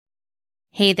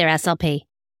Hey there, SLP.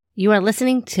 You are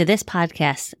listening to this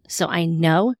podcast, so I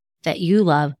know that you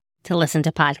love to listen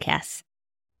to podcasts.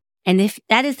 And if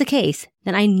that is the case,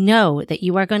 then I know that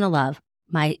you are going to love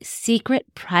my secret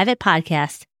private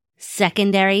podcast,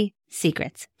 Secondary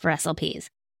Secrets for SLPs.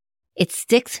 It's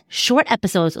 6 short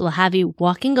episodes that will have you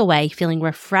walking away feeling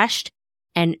refreshed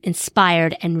and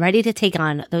inspired and ready to take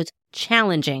on those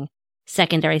challenging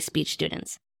secondary speech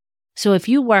students. So if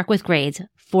you work with grades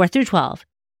 4 through 12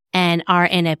 and are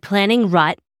in a planning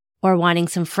rut or wanting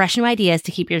some fresh new ideas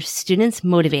to keep your students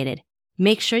motivated,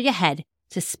 make sure you head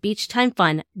to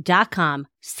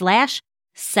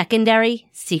speechtimefun.com/secondary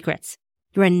secrets.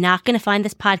 You are not going to find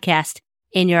this podcast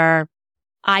in your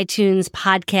iTunes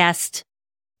podcast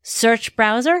search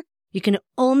browser. You can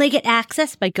only get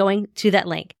access by going to that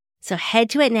link. So head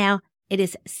to it now. It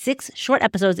is 6 short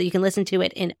episodes that you can listen to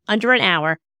it in under an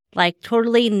hour, like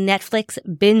totally Netflix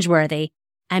binge worthy.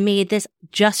 I made this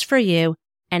just for you,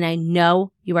 and I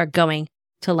know you are going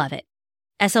to love it.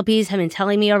 SLPs have been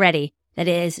telling me already that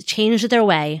it has changed their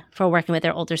way for working with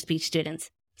their older speech students.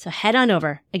 So head on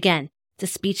over, again, to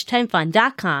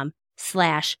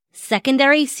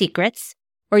speechtimefun.com/secondary secrets,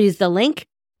 or use the link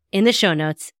in the show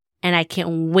notes, and I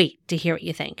can't wait to hear what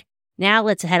you think. Now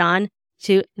let's head on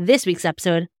to this week's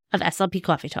episode of SLP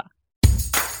Coffee Talk.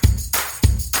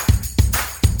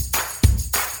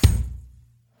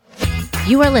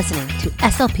 You are listening to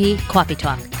SLP Coffee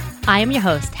Talk. I am your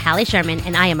host, Hallie Sherman,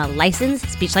 and I am a licensed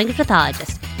speech-language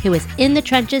pathologist who is in the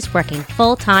trenches working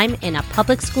full-time in a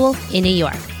public school in New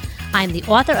York. I am the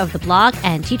author of the blog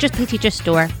and Teachers Pay Teachers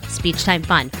store, Speech Time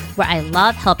Fun, where I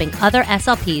love helping other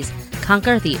SLPs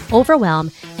conquer the overwhelm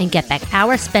and get back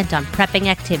hours spent on prepping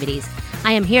activities.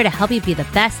 I am here to help you be the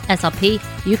best SLP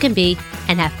you can be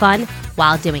and have fun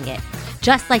while doing it.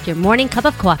 Just like your morning cup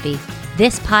of coffee,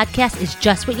 this podcast is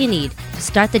just what you need to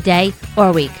start the day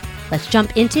or week. Let's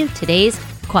jump into today's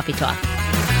Coffee Talk.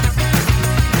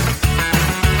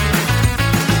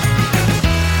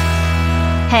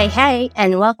 Hey,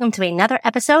 and welcome to another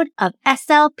episode of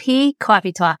SLP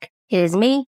Coffee Talk. It is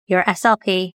me, your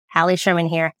SLP, Hallie Sherman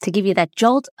here, to give you that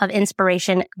jolt of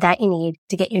inspiration that you need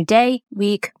to get your day,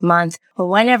 week, month, or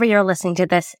whenever you're listening to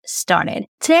this started.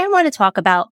 Today I want to talk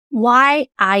about why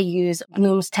I use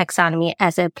Bloom's taxonomy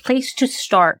as a place to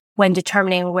start when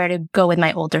determining where to go with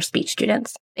my older speech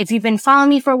students. If you've been following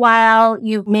me for a while,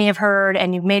 you may have heard,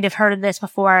 and you may have heard of this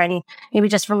before, and maybe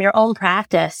just from your own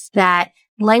practice, that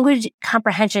language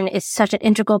comprehension is such an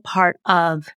integral part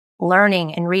of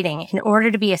learning and reading. In order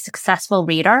to be a successful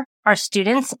reader, our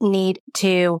students need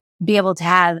to be able to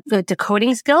have the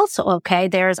decoding skills. So, okay,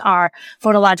 there's our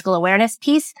phonological awareness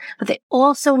piece, but they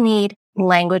also need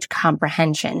language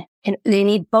comprehension. And they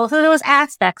need both of those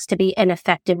aspects to be an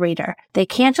effective reader. They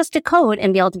can't just decode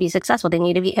and be able to be successful. They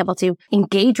need to be able to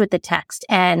engage with the text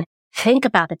and think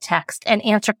about the text and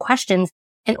answer questions,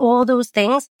 and all those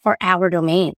things are our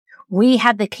domain. We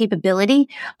have the capability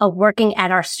of working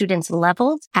at our students'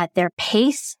 levels, at their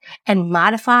pace, and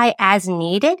modify as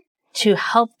needed to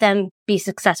help them be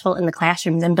successful in the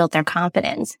classroom and build their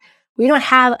confidence. We don't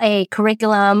have a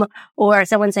curriculum or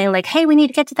someone saying like, hey, we need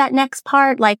to get to that next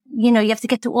part. Like, you have to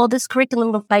get to all this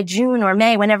curriculum by June or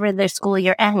May, whenever their school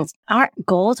year ends. Our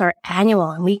goals are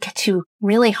annual, and we get to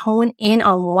really hone in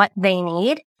on what they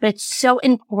need. But it's so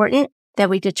important that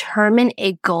we determine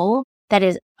a goal that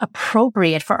is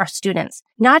appropriate for our students,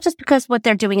 not just because what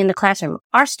they're doing in the classroom.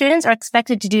 Our students are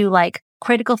expected to do like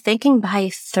critical thinking by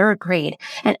 3rd grade.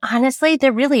 And honestly,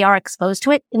 they really are exposed to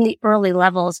it in the early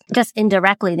levels, just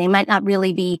indirectly. They might not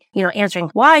really be, answering,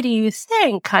 why do you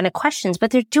think kind of questions, but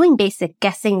they're doing basic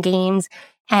guessing games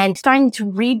and starting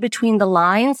to read between the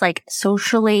lines, like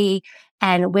socially,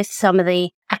 and with some of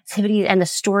the activities and the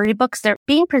storybooks. They're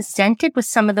being presented with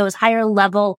some of those higher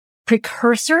level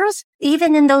precursors,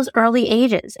 even in those early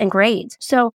ages and grades.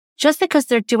 So just because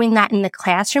they're doing that in the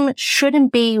classroom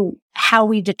shouldn't be how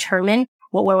we determine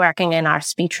what we're working in our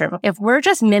speech room. If we're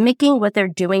just mimicking what they're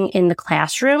doing in the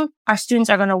classroom, our students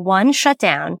are going to, 1, shut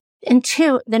down, and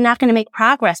 2, they're not going to make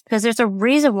progress because there's a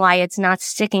reason why it's not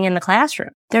sticking in the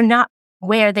classroom. They're not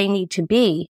where they need to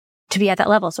be at that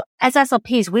level. So as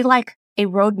SLPs, we like a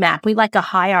roadmap. We like a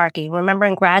hierarchy. Remember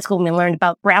in grad school, we learned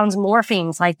about Brown's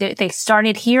morphemes. Like they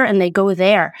started here and they go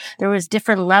there. There was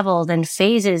different levels and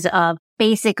phases of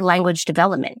basic language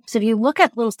development. So if you look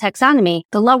at Bloom's taxonomy,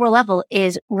 the lower level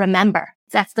is remember.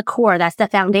 That's the core. That's the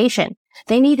foundation.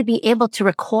 They need to be able to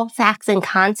recall facts and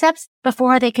concepts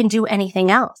before they can do anything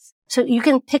else. So you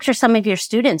can picture some of your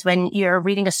students when you're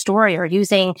reading a story or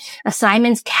using a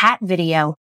Simon's cat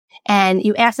video, and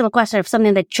you ask them a question of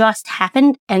something that just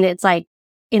happened, and it's like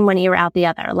in one ear, out the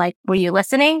other. Like, were you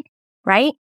listening?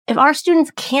 Right? If our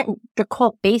students can't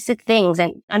recall basic things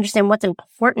and understand what's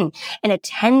important and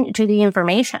attend to the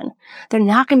information, they're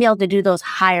not going to be able to do those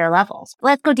higher levels.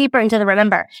 Let's go deeper into the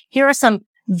remember. Here are some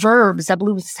verbs that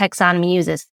Bloom's taxonomy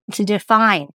uses to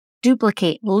define,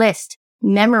 duplicate, list,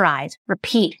 memorize,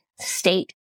 repeat,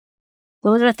 state.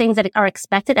 Those are the things that are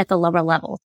expected at the lower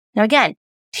levels. Now again,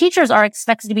 teachers are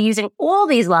expected to be using all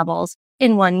these levels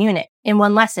in one unit, in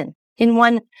one lesson, in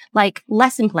one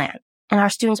lesson plan. And our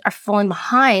students are falling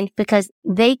behind because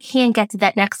they can't get to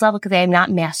that next level because they have not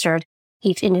mastered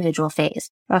each individual phase.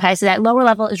 Okay, so that lower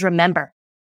level is remember,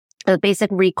 the basic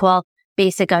recall,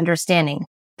 basic understanding.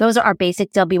 Those are our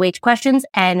basic WH questions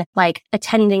and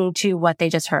attending to what they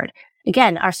just heard.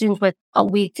 Again, our students with a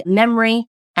weak memory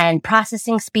and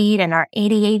processing speed and our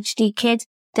ADHD kids,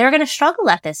 they're going to struggle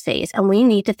at this phase. And we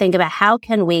need to think about how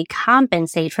can we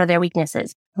compensate for their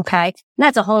weaknesses. Okay. And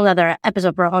that's a whole other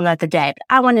episode for a whole other day.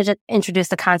 But I wanted to introduce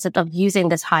the concept of using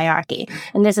this hierarchy.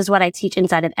 And this is what I teach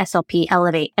inside of SLP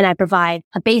Elevate. And I provide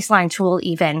a baseline tool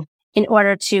even in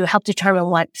order to help determine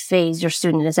what phase your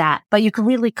student is at. But you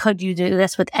could do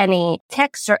this with any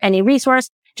text or any resource,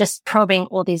 just probing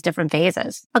all these different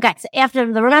phases. Okay. So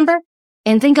after the remember,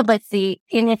 and think of and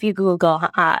if you Google,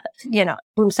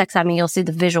 Bloom's taxonomy, you'll see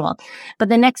the visual. But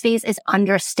the next phase is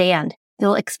understand.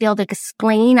 They'll be able to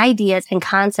explain ideas and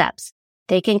concepts.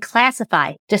 They can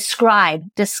classify, describe,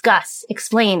 discuss,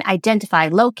 explain, identify,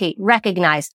 locate,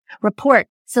 recognize, report,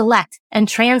 select, and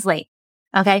translate.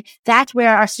 Okay. That's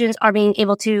where our students are being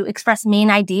able to express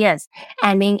main ideas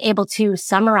and being able to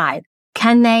summarize.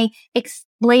 Can they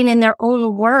explain in their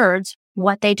own words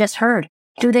what they just heard?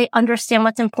 Do they understand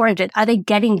what's important? Are they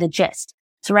getting the gist?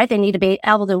 So, right, they need to be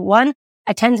able to, one,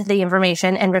 attend to the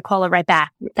information and recall it right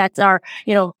back. That's our,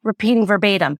 repeating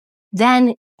verbatim.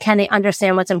 Then can they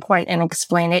understand what's important and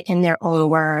explain it in their own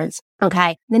words?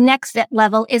 Okay. The next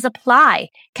level is apply.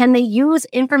 Can they use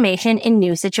information in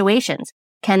new situations?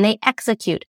 Can they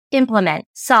execute, implement,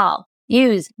 solve,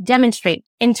 use, demonstrate,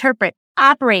 interpret,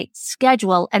 operate,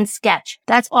 schedule, and sketch?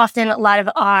 That's often a lot of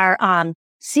our,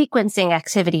 sequencing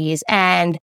activities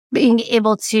and being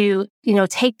able to,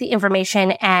 take the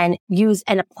information and use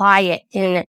and apply it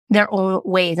in their own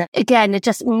ways. And again, it's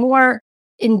just more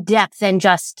in depth than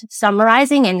just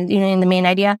summarizing and, in the main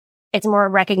idea. It's more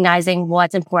recognizing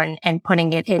what's important and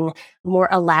putting it in more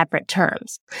elaborate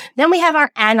terms. Then we have our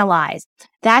analyze.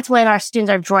 That's when our students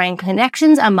are drawing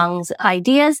connections amongst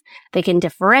ideas. They can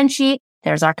differentiate.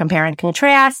 There's our compare and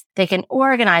contrast. They can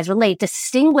organize, relate,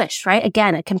 distinguish, right?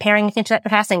 Again, comparing and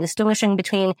contrasting, distinguishing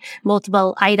between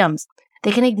multiple items.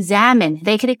 They can examine.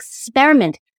 They can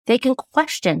experiment. They can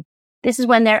question. This is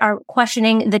when they are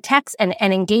questioning the text and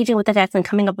engaging with the text and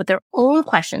coming up with their own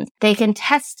questions. They can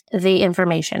test the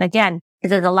information. Again,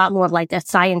 there's a lot more like that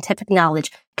scientific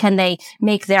knowledge. Can they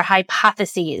make their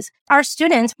hypotheses? Our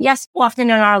students, yes, often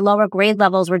in our lower grade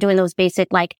levels, we're doing those basic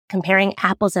comparing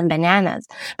apples and bananas.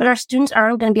 But our students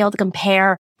aren't going to be able to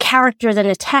compare characters in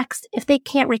a text if they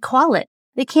can't recall it.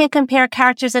 They can't compare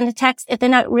characters in a text if they're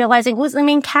not realizing who's the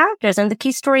main characters and the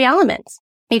key story elements.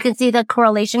 You can see the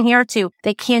correlation here too.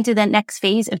 They can't do that next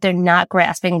phase if they're not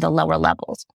grasping the lower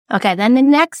levels. Okay, then the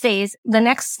next phase, the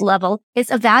next level is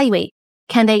evaluate.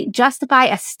 Can they justify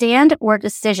a stand or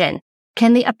decision?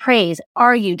 Can they appraise,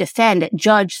 argue, defend,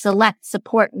 judge, select,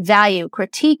 support, value,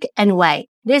 critique, and weigh?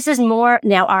 This is more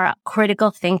now our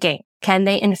critical thinking. Can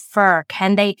they infer?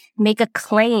 Can they make a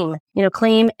claim?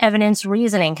 Claim, evidence,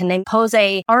 reasoning. Can they pose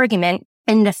a argument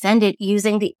and defend it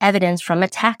using the evidence from a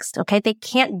text? Okay. They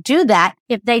can't do that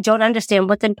if they don't understand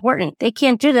what's important. They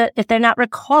can't do that if they're not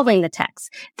recalling the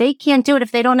text. They can't do it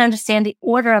if they don't understand the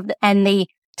order and the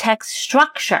text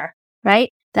structure,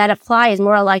 right? That applies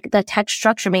more like the text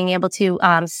structure, being able to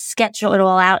sketch it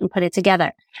all out and put it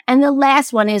together. And the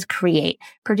last one is create,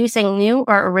 producing new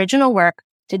or original work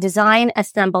to design,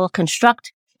 assemble,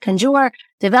 construct, conjure,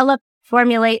 develop,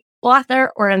 formulate,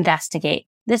 author, or investigate.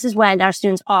 This is when our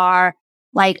students are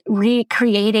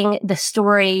recreating the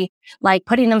story,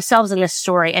 putting themselves in the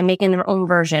story and making their own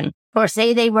version. Or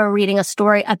say they were reading a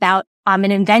story about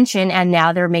an invention and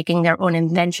now they're making their own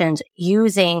inventions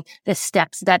using the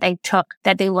steps that they took,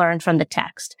 that they learned from the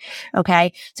text.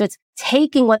 Okay. So it's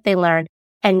taking what they learned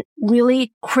and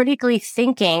really critically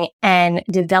thinking and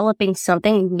developing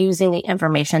something using the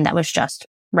information that was just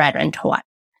read and taught.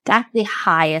 That's the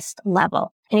highest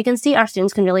level. And you can see our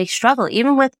students can really struggle,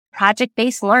 even with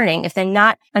project-based learning, if they're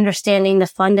not understanding the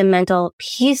fundamental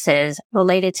pieces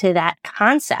related to that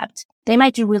concept. They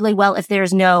might do really well if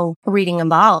there's no reading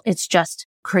involved. It's just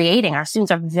creating. Our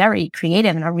students are very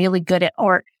creative and are really good at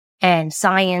art and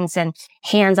science and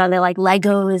hands-on. They're like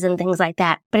Legos and things like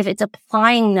that. But if it's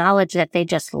applying knowledge that they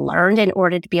just learned in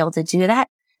order to be able to do that,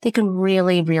 they can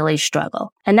really, really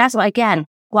struggle. And that's why, again,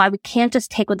 why we can't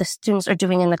just take what the students are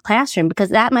doing in the classroom, because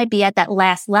that might be at that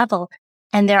last level.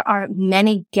 And there are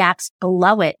many gaps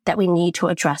below it that we need to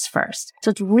address first.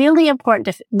 So it's really important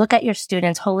to look at your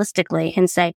students holistically and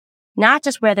say, not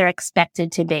just where they're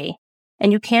expected to be.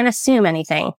 And you can't assume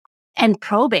anything. And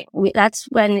probing. That's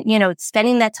when,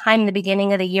 spending that time in the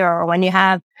beginning of the year, or when you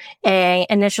have a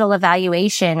initial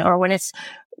evaluation, or when it's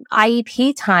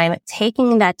IEP time,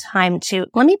 taking that time to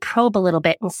let me probe a little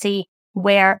bit and see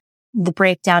where the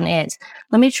breakdown is.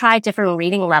 Let me try different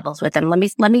reading levels with them.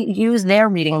 Let me use their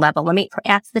reading level. Let me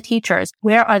ask the teachers,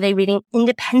 where are they reading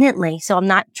independently? So I'm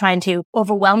not trying to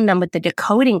overwhelm them with the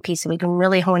decoding piece, so we can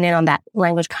really hone in on that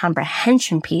language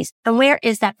comprehension piece. And where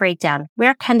is that breakdown?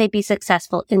 Where can they be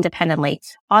successful independently?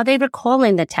 Are they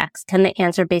recalling the text? Can they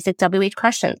answer basic WH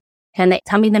questions? Can they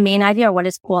tell me the main idea or what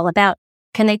it's all about?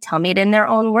 Can they tell me it in their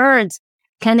own words?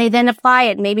 Can they then apply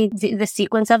it, maybe the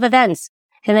sequence of events?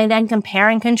 Can they then compare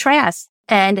and contrast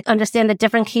and understand the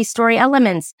different key story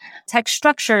elements, text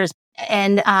structures,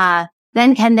 and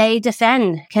then can they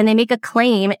defend? Can they make a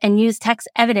claim and use text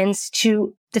evidence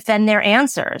to defend their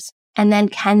answers? And then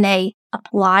can they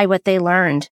apply what they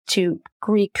learned to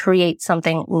recreate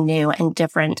something new and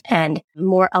different and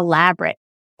more elaborate?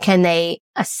 Can they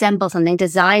assemble something,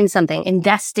 design something,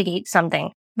 investigate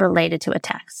something related to a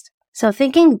text? So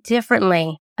thinking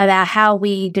differently about how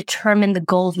we determine the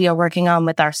goals we are working on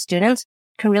with our students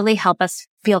can really help us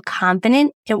feel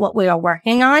confident in what we are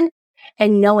working on,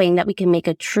 and knowing that we can make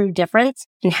a true difference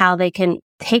in how they can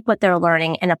take what they're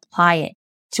learning and apply it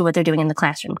to what they're doing in the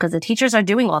classroom. Because the teachers are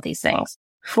doing all these things.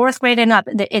 4th grade and up,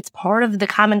 it's part of the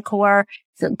Common Core,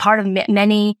 it's part of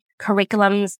many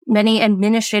curriculums. Many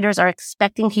administrators are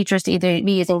expecting teachers to either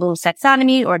be using Bloom's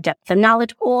taxonomy or depth of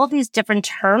knowledge. All these different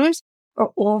terms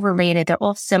are all related. They're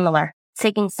all similar.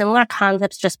 Taking similar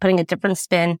concepts, just putting a different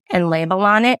spin and label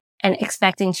on it, and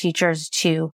expecting teachers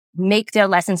to make their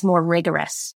lessons more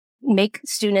rigorous, make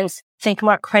students think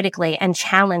more critically and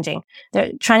challenging.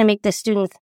 They're trying to make the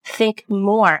students think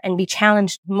more and be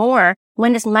challenged more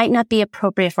when this might not be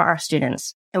appropriate for our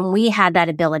students. And we had that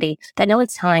ability that no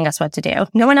one's telling us what to do.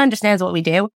 No one understands what we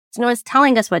do. So no one's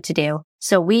telling us what to do.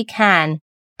 So we can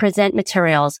present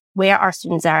materials where our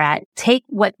students are at, take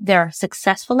what they're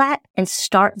successful at and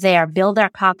start there, build their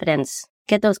confidence,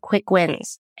 get those quick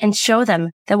wins, and show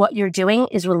them that what you're doing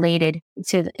is related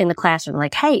to in the classroom.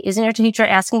 Like, hey, isn't your teacher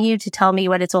asking you to tell me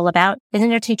what it's all about?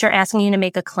 Isn't your teacher asking you to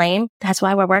make a claim? That's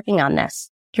why we're working on this.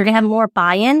 You're going to have more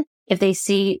buy-in if they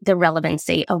see the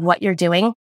relevancy of what you're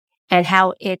doing and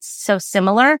how it's so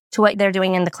similar to what they're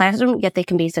doing in the classroom, yet they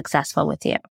can be successful with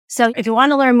you. So if you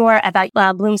want to learn more about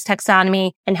Bloom's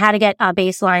taxonomy and how to get a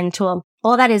baseline tool,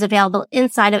 all that is available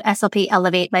inside of SLP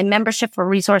Elevate, my membership for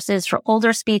resources for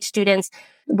older speech students,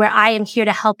 where I am here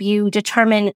to help you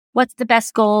determine what's the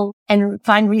best goal and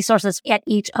find resources at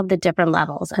each of the different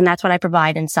levels. And that's what I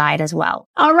provide inside as well.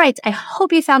 All right. I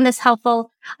hope you found this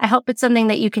helpful. I hope it's something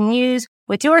that you can use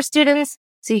with your students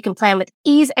so you can plan with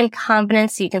ease and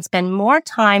confidence, so you can spend more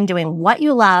time doing what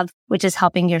you love, which is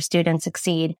helping your students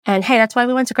succeed. And hey, that's why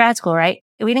we went to grad school, right?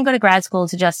 We didn't go to grad school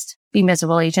to just be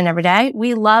miserable each and every day.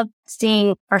 We love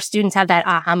seeing our students have that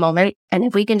aha moment. And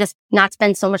if we can just not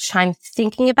spend so much time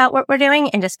thinking about what we're doing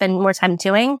and just spend more time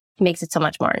doing, it makes it so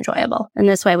much more enjoyable. And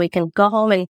this way we can go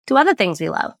home and do other things we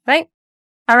love, right?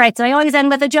 All right. So I always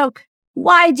end with a joke.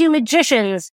 Why do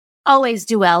magicians always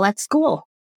do well at school?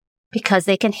 Because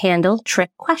they can handle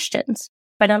trick questions.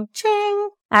 Ching.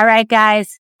 All right,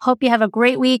 guys. Hope you have a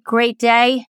great week, great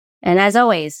day. And as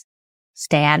always,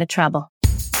 stay out of trouble.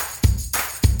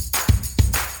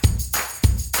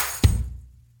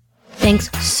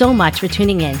 Thanks so much for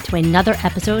tuning in to another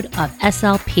episode of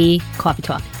SLP Coffee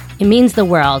Talk. It means the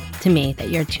world to me that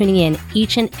you're tuning in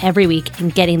each and every week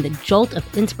and getting the jolt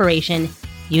of inspiration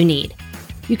you need.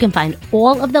 You can find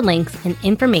all of the links and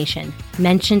information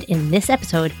mentioned in this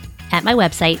episode at my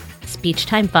website,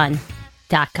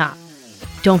 speechtimefun.com.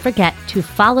 Don't forget to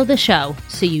follow the show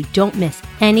so you don't miss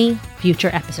any future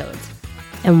episodes.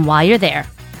 And while you're there,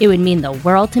 it would mean the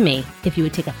world to me if you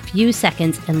would take a few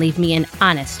seconds and leave me an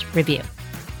honest review.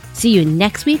 See you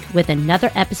next week with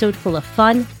another episode full of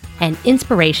fun and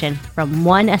inspiration from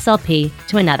one SLP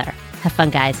to another. Have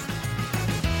fun, guys.